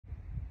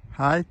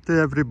Hi to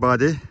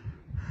everybody.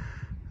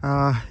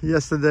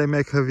 Yesterday I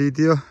make a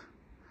video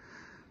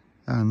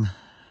and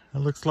it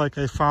looks like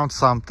I found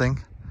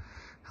something,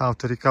 how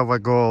to recover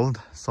gold.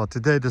 So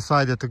today I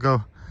decided to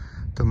go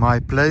to my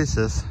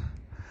places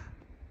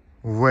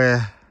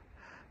where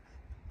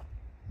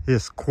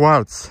is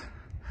quartz,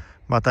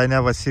 but I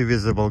never see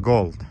visible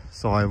gold.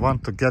 So I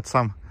want to get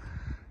some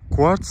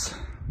quartz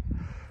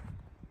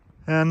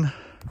and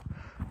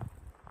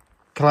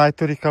try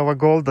to recover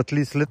gold at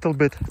least a little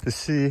bit to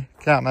see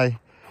can I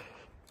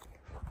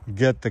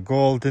get the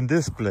gold in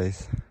this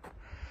place.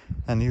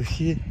 And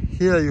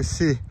here you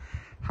see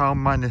how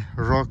many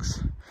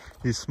rocks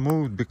is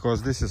moved,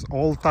 because this is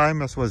old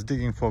timers was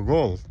digging for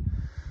gold,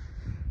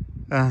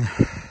 and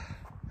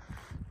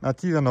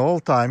not even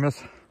old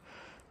timers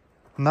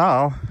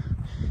now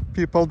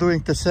people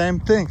doing the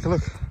same thing.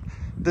 Look,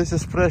 this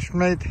is fresh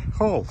made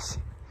holes,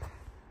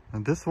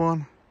 and this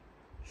one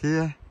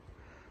here,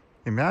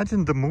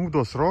 imagine to move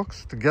those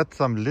rocks to get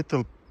some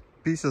little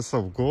pieces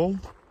of gold.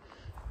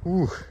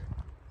 Ooh.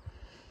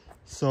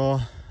 So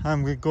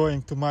I'm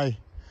going to my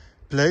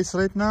place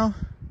right now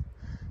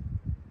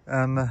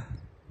and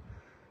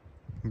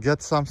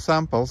get some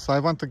samples. I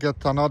want to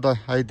get another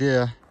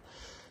idea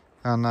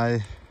and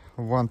I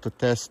want to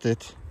test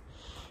it.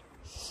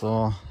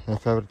 So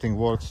if everything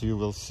works, you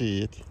will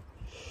see it.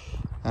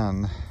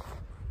 And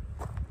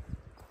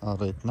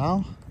right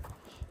now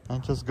I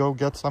just go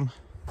get some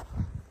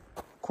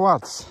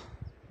quartz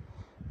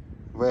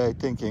where I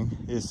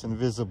thinking is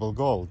invisible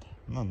gold.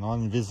 No, not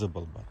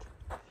invisible,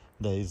 but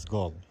there is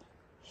gold.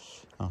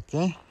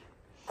 Okay.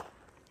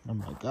 Oh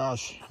my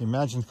gosh,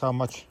 imagine how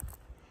much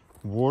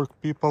work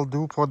people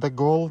do for the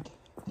gold.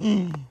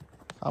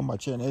 How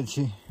much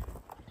energy.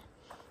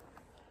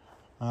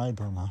 I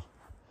don't know.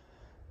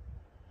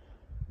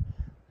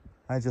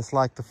 I just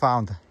like to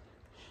find a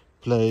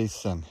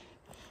place and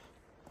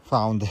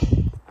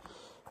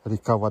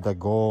recover the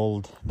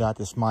gold. That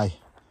is my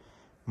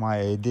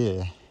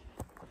idea,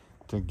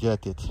 to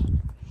get it,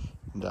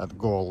 that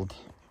gold.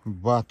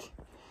 But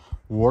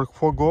work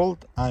for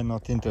gold, I'm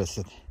not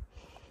interested.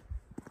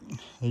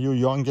 You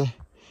younger,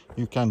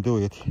 you can do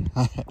it.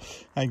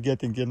 I'm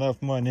getting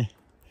enough money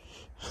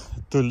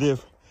to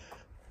live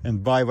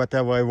and buy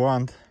whatever I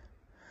want,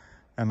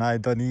 and I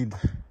don't need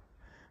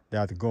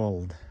that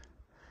gold.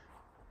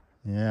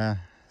 Yeah,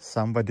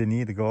 somebody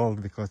need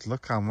gold, because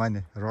look how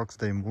many rocks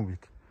they move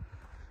it.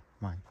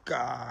 My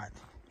God,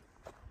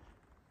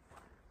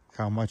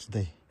 how much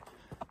they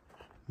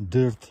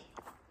dirt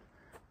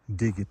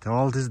dig it.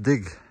 All this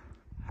dig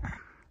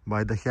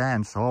by the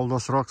hands. All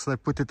those rocks, they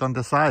put it on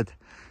the side,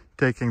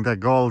 taking the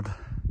gold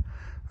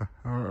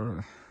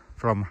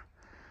from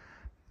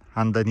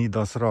underneath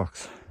those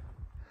rocks.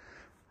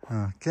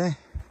 Okay,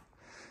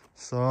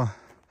 so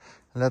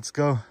let's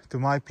go to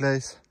my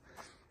place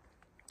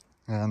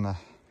and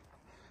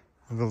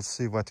we'll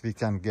see what we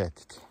can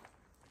get.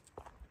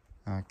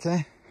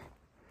 Okay.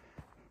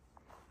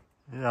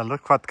 Yeah,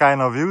 look what kind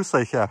of views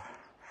I have.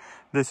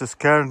 This is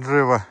Kern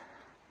River.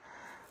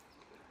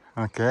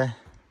 Okay.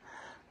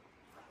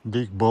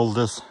 Big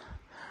boulders,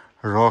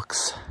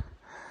 rocks.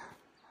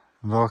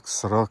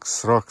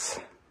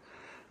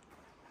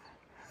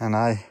 And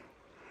I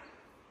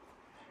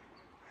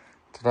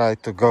try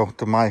to go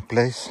to my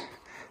place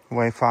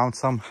where I found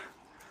some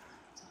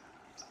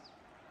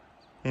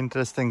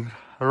interesting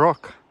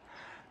rock,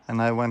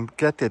 and I went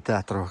get it,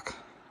 that rock.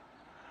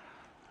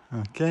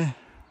 Okay.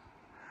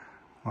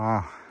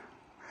 Wow.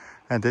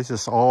 And this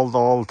is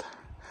old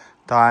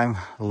time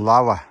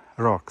lava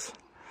rocks.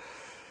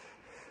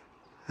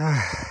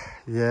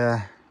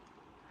 Yeah.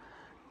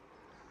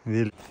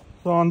 Really.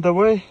 So on the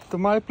way to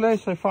my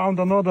place, I found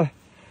another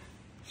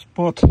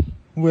spot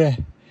where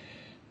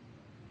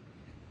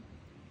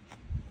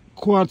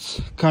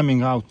quartz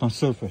coming out on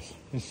surface.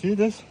 You see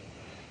this?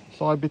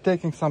 So I'll be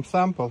taking some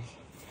samples.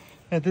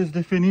 And this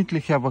definitely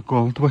have a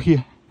gold. Over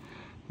here,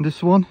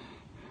 this one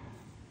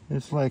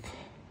is like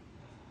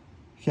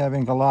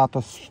having a lot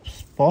of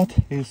spot.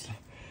 Is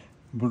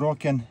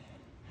broken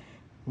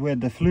where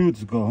the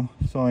fluids go.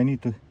 So I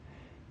need to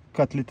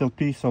cut little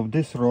piece of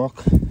this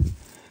rock,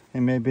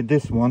 and maybe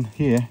this one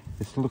here.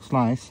 This looks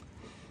nice.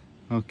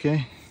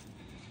 Okay.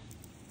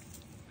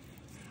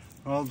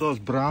 All those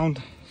brown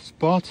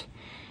spots,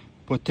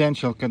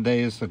 potential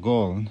there is a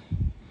gold.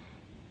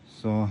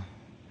 So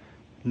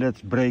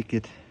let's break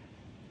it,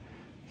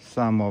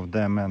 some of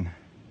them, and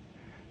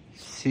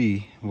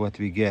see what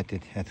we get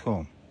it at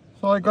home.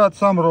 So I got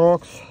some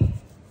rocks.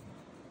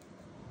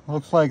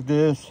 Looks like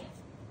this.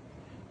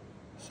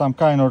 Some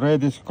kind of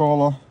reddish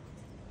color.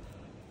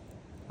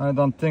 I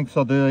don't think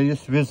so there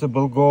is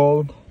visible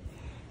gold,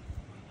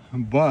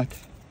 but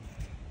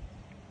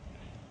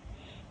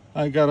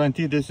I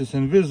guarantee this is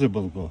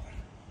invisible gold.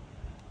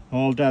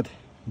 All that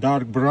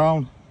dark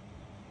brown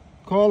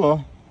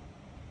color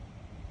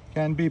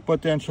can be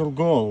potential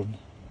gold.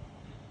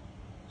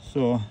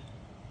 So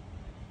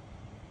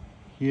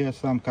here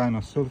some kind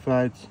of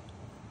sulfides.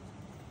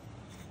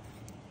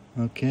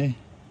 Okay,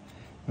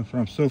 and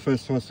from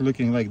surface was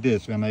looking like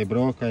this. When I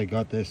broke, I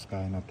got this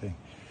kind of thing.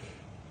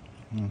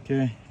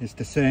 Okay, it's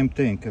the same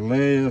thing,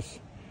 layers.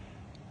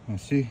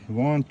 See,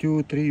 1,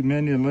 2, 3,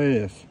 many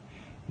layers.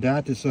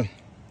 That is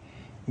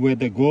where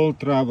the gold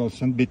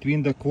travels, and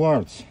between the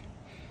quartz,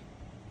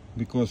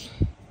 because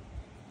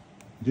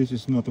this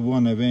is not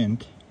one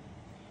event.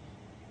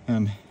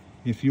 And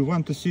if you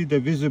want to see the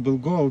visible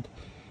gold,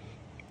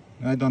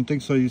 I don't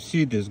think so you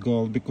see this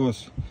gold,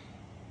 because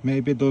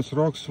maybe those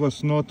rocks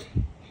was not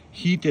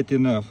heated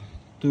enough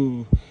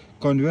to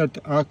convert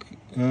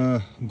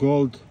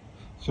gold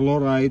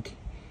chloride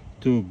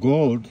to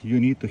gold. You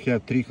need to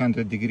have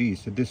 300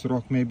 degrees. This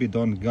rock maybe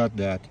don't got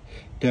that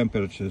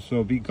temperature,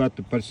 so we got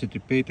the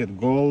precipitated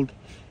gold.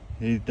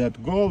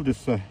 That gold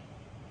is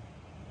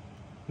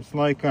it's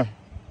like a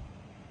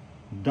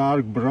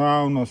dark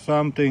brown or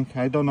something.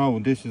 I don't know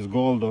if this is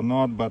gold or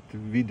not, but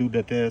we do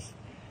the test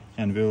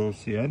and we will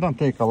see. I don't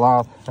take a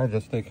lot, I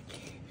just take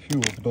a few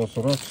of those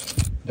rocks.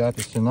 That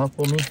is enough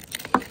for me,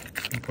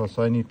 because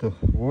I need to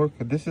work.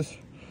 This is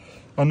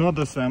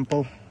another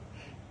sample,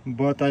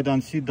 but I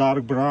don't see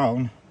dark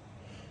brown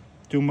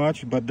too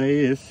much, but there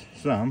is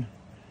some.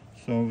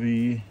 So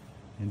we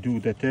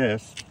do the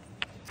test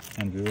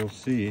and we will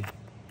see.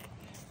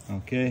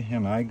 Okay,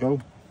 and I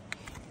go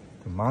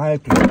to my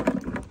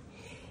place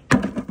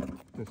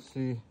to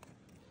see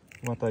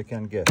what I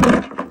can get.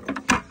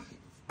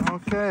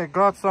 Okay,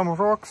 got some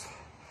rocks.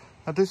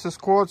 This is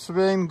quartz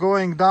vein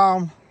going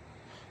down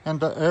in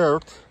the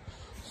earth,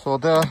 so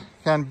there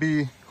can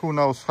be who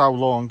knows how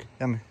long,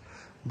 and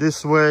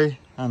this way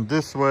and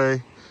this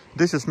way.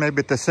 This is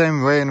maybe the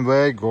same vein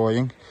we're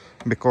going,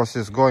 because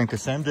it's going the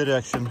same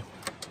direction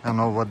and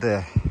over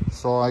there.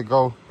 So I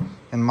go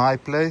in my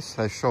place,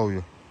 I show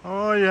you.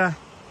 Oh yeah,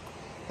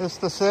 it's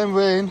the same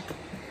vein.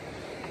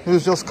 You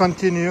just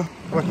continue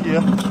over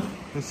here.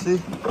 You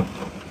see,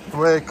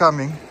 we're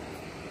coming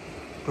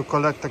to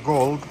collect the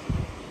gold.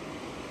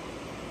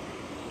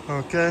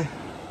 Okay,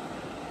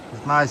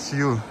 it's nice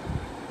view.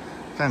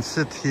 Can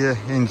sit here,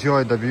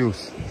 enjoy the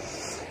views.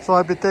 So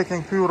I'll be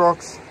taking few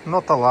rocks,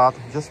 not a lot,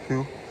 just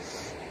few,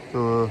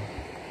 to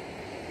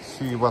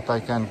see what I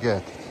can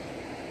get.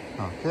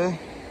 Okay.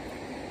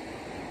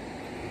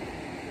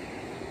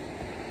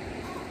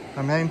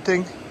 The main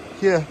thing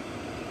here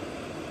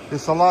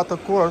is a lot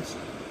of quartz,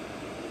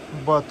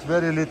 but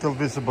very little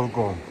visible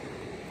gold.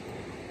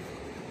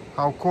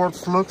 How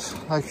quartz looks,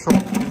 I show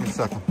you in a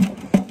second.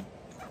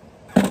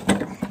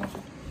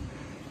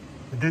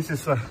 This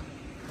is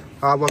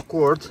our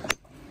quartz.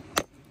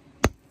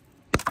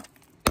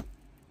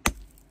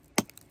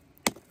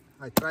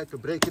 I try to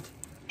break it,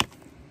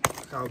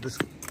 how this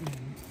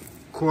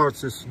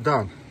quartz is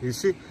done. You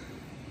see,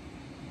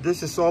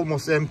 this is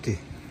almost empty.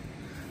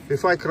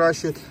 If I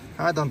crush it,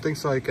 I don't think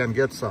so I can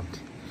get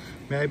something.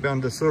 Maybe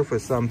on the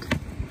surface something.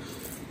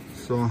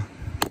 So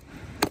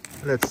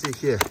let's see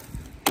here.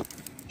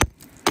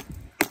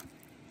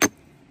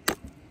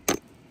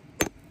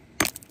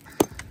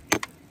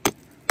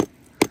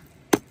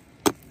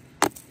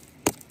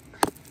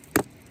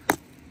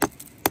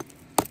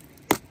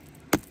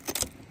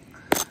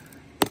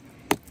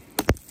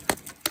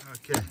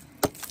 Okay.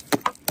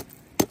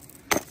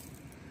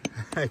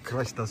 I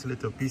crushed those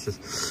little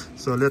pieces.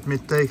 So let me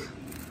take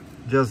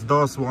just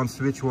those ones,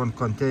 which one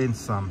contains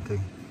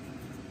something.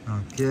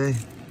 Okay.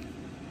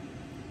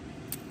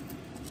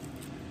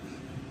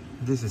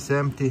 This is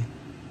empty.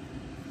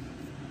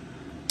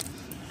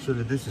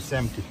 Actually, this is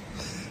empty.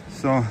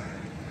 So,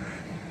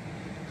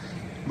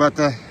 but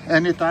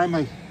anytime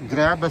I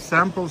grab a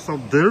samples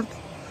of dirt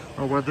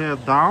over there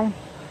down,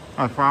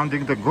 I'm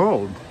finding the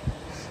gold.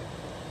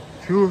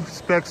 Few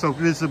specks of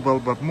visible,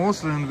 but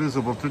mostly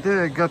invisible.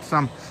 Today I got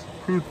some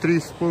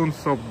 2-3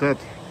 spoons of that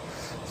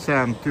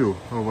sand too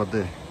over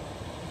there,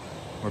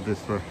 for this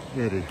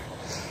area,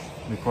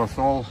 because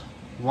all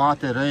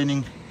water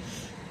raining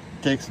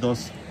takes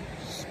those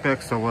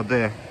specks over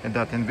there, and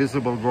that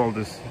invisible gold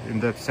is in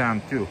that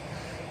sand too.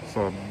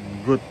 So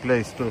good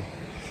place to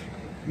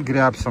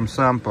grab some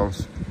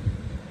samples.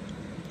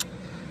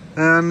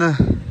 And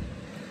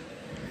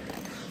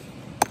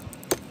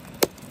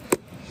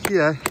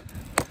here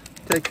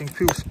taking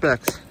few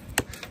specks,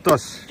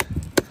 those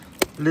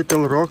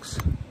little rocks.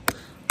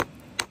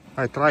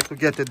 I try to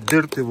get the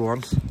dirty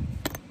ones.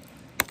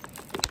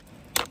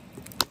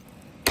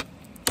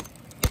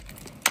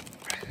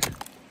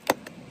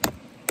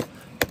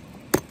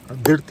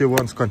 Dirty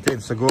ones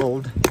contains the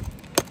gold.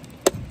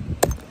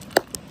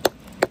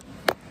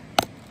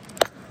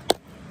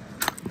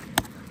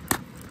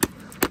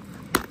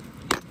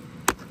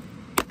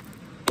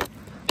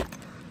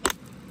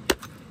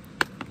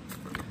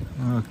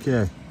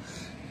 Okay,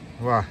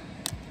 wow,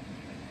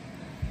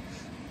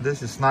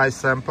 this is nice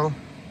sample.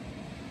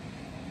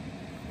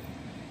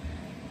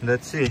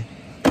 Let's see.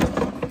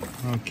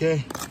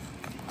 Okay,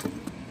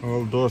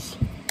 all those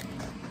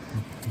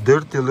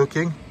dirty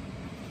looking,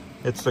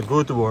 it's the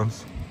good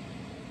ones.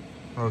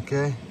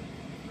 Okay,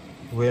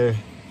 where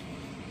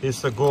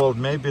is the gold,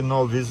 maybe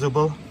no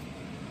visible.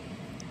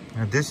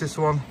 And this is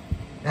one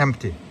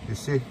empty, you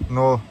see,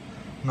 no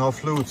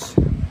fluids.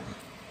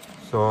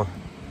 So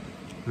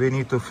we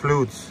need to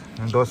flutes,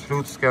 and those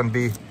flutes can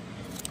be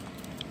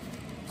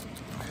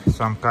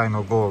some kind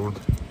of gold.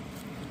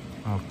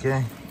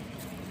 Okay.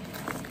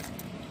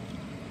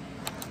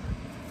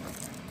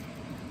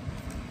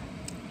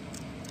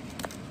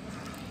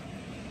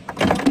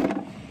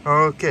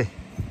 Okay,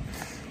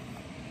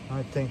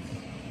 I think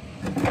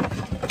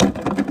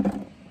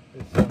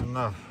it's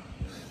enough.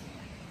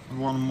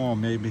 One more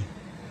maybe.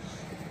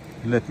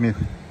 Let me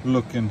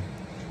look in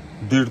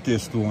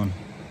dirtiest one.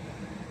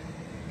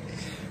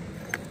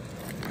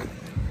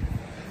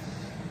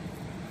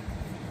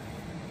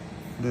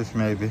 This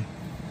maybe.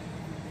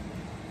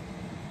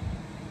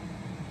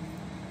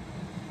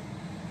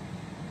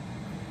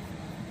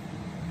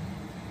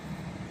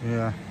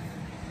 Yeah.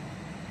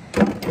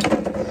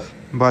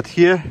 But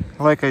here,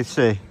 like I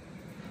say,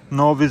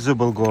 no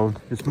visible gold.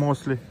 It's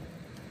mostly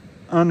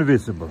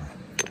invisible.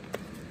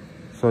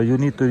 So you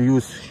need to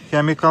use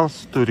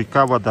chemicals to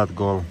recover that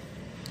gold.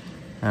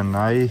 And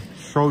I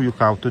show you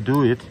how to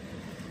do it.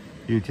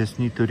 You just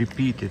need to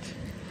repeat it.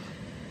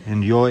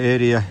 In your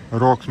area,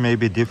 rocks may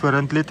be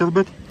different little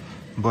bit,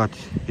 but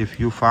if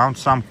you found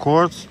some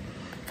quartz,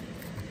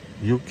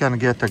 you can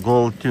get a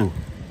gold too.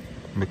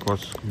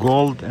 Because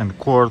gold and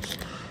quartz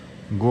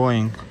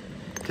going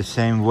the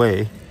same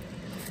way.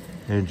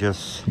 They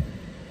just,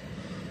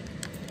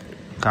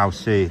 how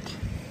say it,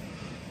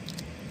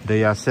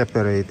 they are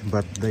separate,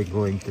 but they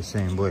going the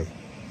same way.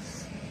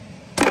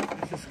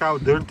 This is how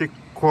dirty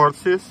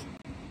quartz is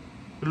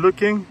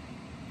looking,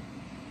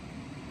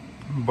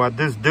 but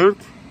this dirt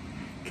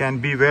can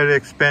be very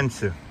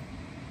expensive.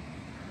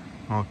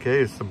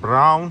 Okay, it's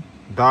brown,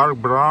 dark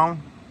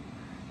brown,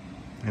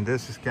 and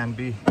this can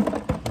be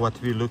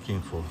what we're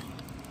looking for.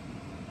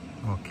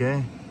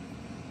 Okay.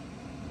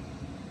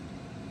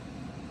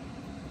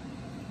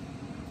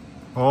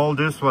 All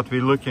this what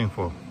we're looking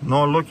for.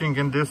 No looking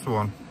in this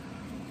one,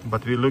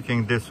 but we're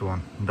looking this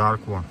one,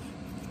 dark one.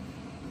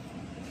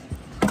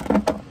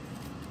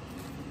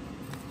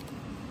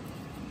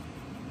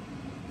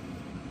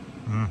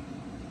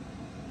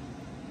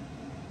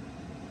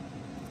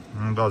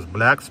 And those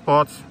black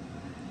spots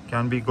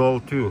can be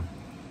gold too.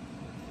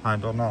 I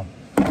don't know.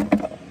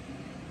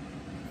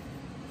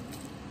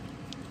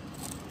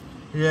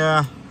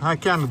 Yeah, I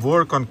can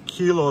work on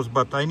kilos,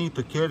 but I need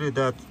to carry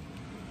that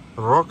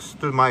rocks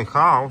to my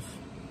house,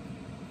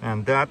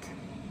 and that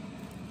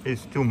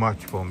is too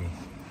much for me.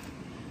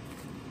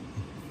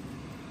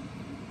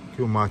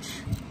 Too much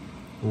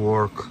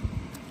work.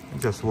 I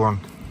just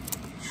want to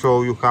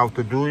show you how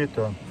to do it,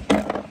 and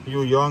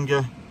you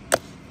younger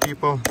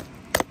people,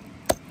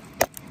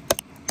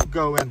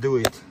 go and do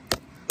it.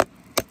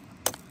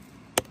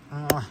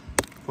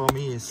 For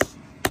me it's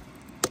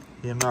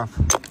enough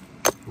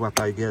what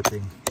I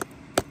getting.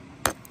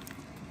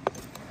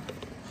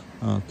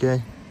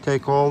 Okay.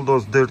 Take all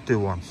those dirty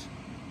ones.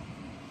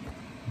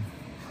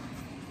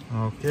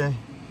 Okay.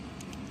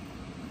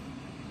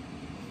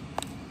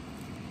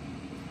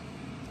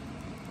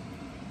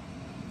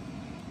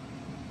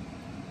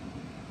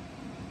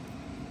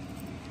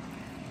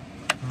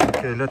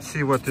 Okay, let's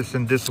see what is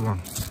in this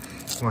one.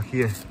 Well,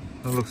 here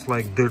it looks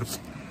like dirt,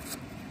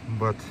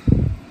 but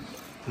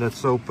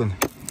let's open.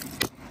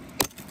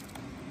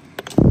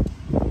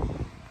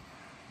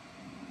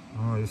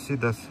 Oh, you see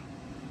this?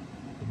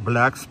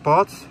 Black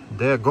spots,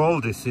 their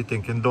gold is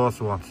sitting in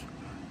those ones,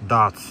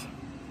 dots,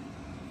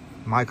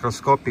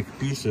 microscopic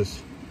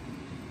pieces.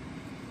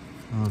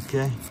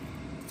 Okay,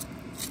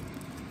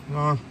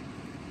 no,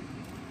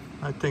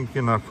 I think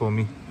enough for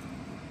me.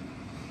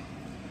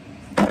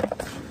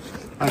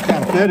 I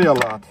can't carry a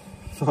lot,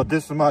 so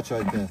this much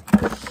I can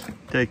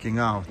taking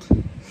out.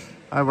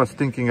 I was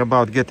thinking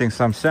about getting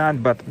some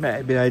sand, but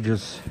maybe I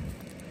just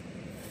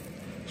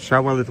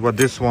shovel it with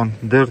this one,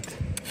 dirt,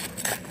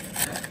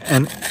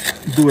 and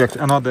do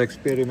another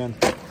experiment.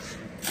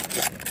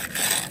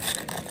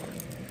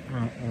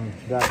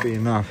 That'd be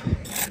enough.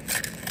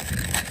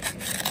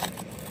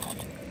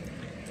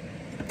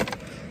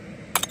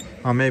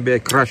 Or maybe I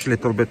crush a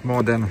little bit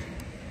more than,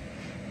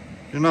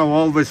 you know,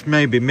 always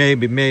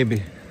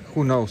maybe.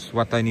 Who knows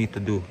what I need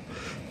to do.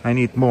 I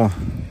need more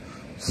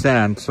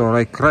sand, so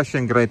I'm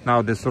crushing right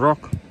now this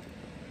rock,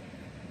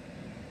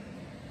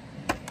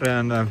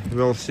 and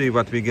we'll see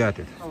what we get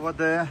it. Over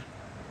there,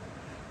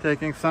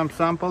 taking some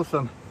samples,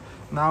 and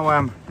now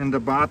I'm in the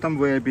bottom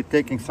where I'll be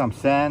taking some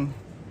sand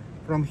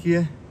from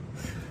here,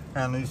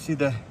 and you see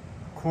the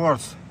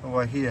quartz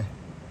over here.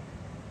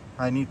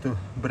 I need to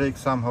break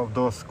some of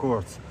those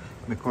quartz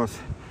because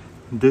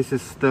this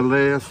is the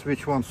layers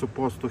which one's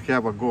supposed to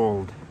have a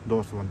gold.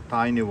 Those ones,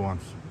 tiny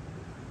ones.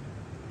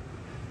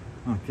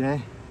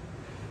 Okay,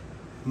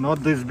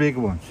 not these big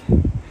ones.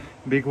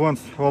 Big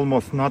ones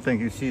almost nothing.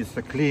 You see it's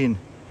a clean,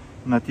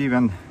 not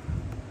even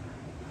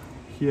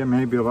here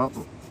maybe a lot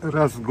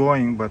rust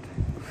going, but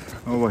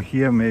over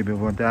here maybe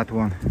with that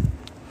one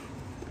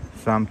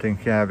something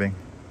having.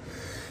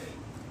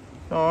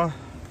 So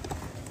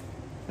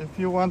if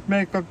you want to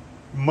make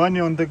money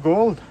on the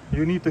gold,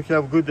 you need to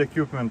have good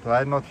equipment.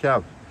 I not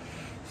have,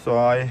 so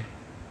I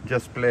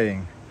just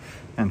playing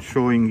and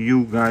showing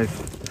you guys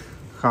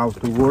how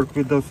to work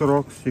with those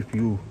rocks. If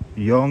you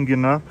young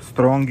enough,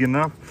 strong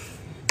enough,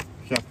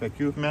 have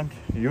equipment,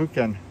 you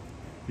can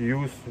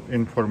use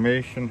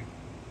information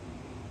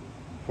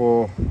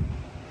for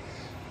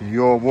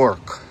your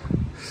work.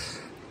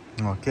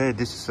 Okay,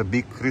 this is a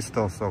big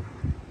crystals of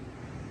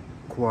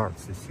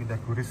quartz. You see the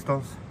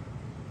crystals?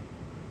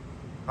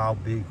 How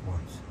big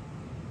ones?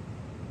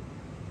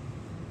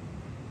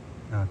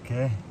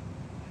 Okay,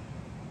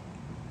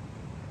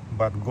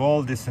 but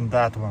gold is in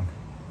that one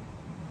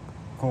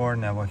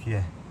corner over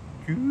here.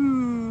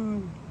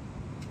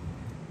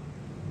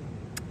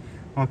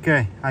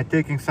 Okay, I'm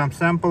taking some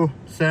sample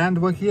sand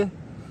over here.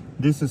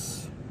 This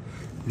is,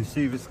 you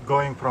see, it's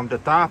going from the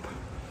top.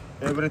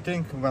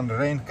 Everything, when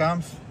rain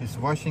comes, is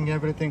washing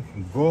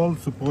everything. Gold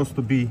supposed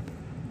to be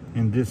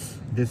in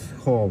this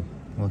hole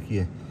over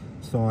here.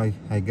 So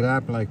I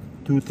grab like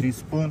 2-3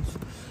 spoons,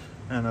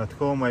 and at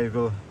home I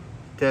will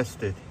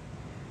test it,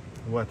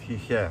 what he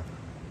have.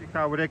 See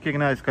how I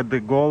recognize that the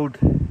gold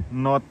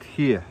not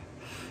here,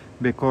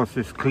 because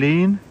it's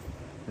clean,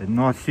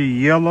 not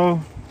see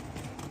yellow,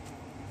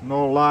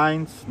 no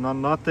lines, no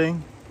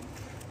nothing.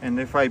 And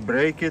if I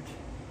break it,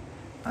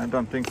 I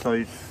don't think so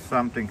it's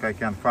something I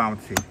can find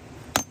here.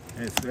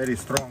 It's very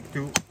strong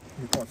too,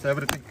 because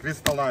everything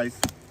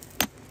crystallized.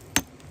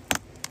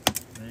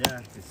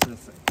 Yeah, it's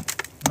just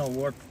no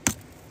worth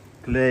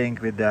playing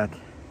with that.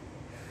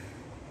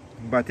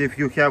 But if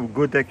you have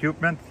good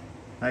equipment,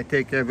 I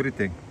take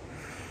everything.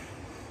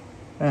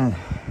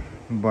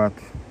 But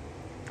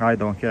I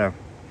don't have,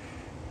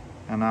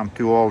 and I'm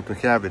too old to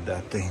have it,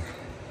 that thing.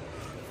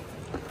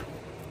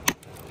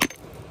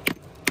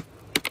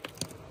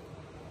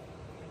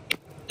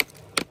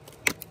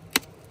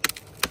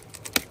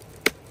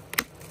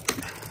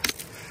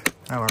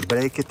 I will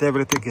break it,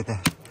 everything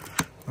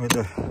with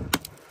a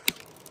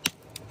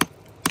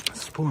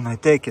spoon. I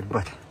take it,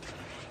 but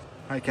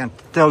I can't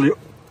tell you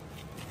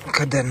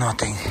because there's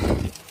nothing.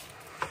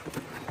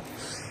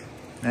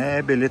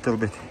 Maybe a little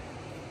bit.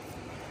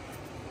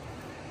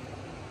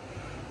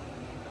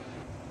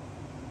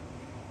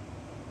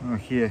 Oh,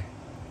 here.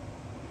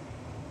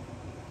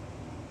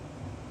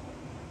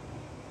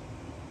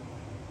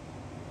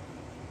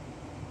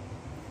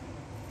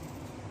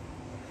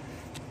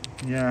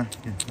 Yeah,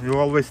 you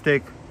always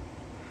take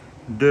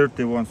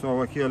dirty ones.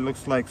 Over here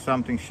looks like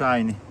something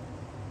shiny.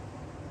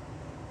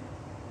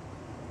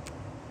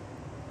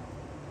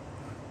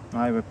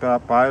 I have a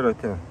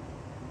pirate,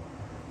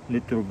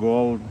 little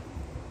gold.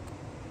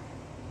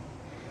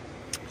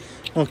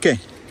 Okay,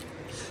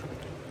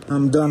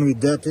 I'm done with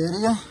that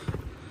area.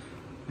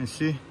 You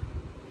see,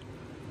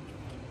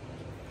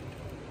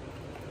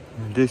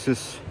 this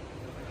is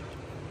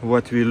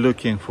what we're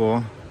looking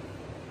for.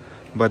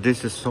 But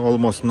this is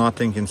almost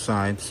nothing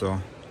inside,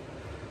 so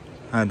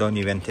I don't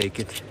even take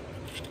it.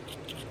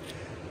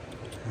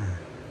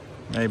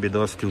 Maybe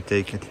those two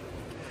take it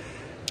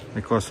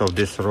because of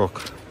this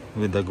rock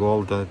with the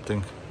gold, I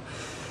think.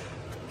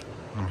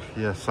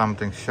 Yeah,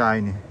 something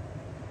shiny.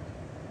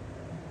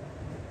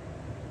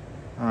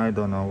 I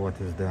don't know what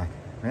is that.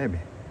 Maybe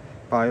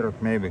pirate,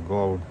 maybe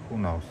gold, who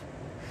knows.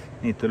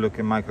 Need to look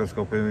at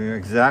microscope.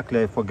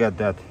 Exactly, I forget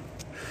that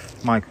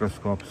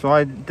microscope. So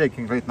I'm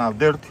taking right now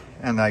dirt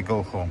and I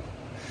go home.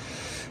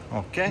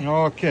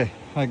 Okay,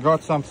 I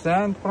got some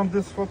sand from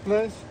this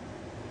place.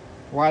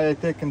 Why I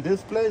taking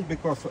this place?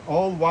 Because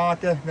all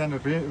water, when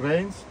it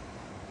rains,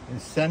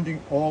 is sending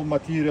all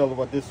material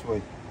over this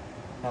way,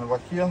 and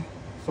what here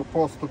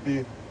supposed to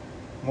be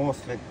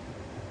mostly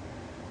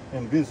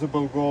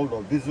invisible gold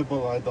or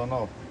visible, I don't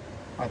know.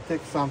 I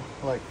take some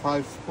like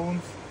 5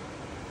 spoons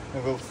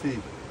and we'll see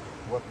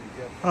what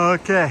we get.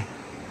 Okay,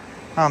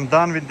 I'm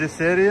done with this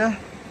area.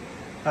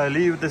 I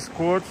leave this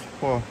quartz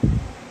for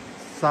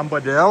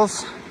somebody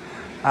else,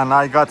 and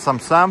I got some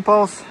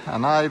samples,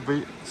 and I'll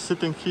be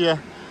sitting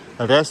here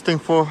resting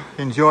for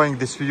enjoying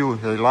this view.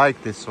 I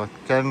like this one,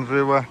 Kern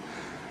River,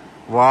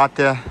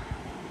 water,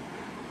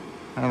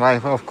 and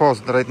of course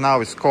right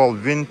now it's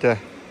cold winter.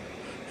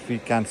 We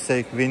can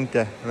say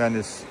winter when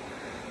it's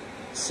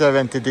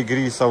 70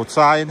 degrees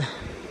outside,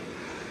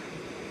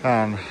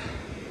 and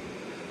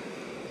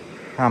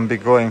I'll be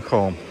going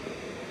home.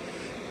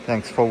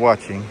 Thanks for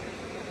watching.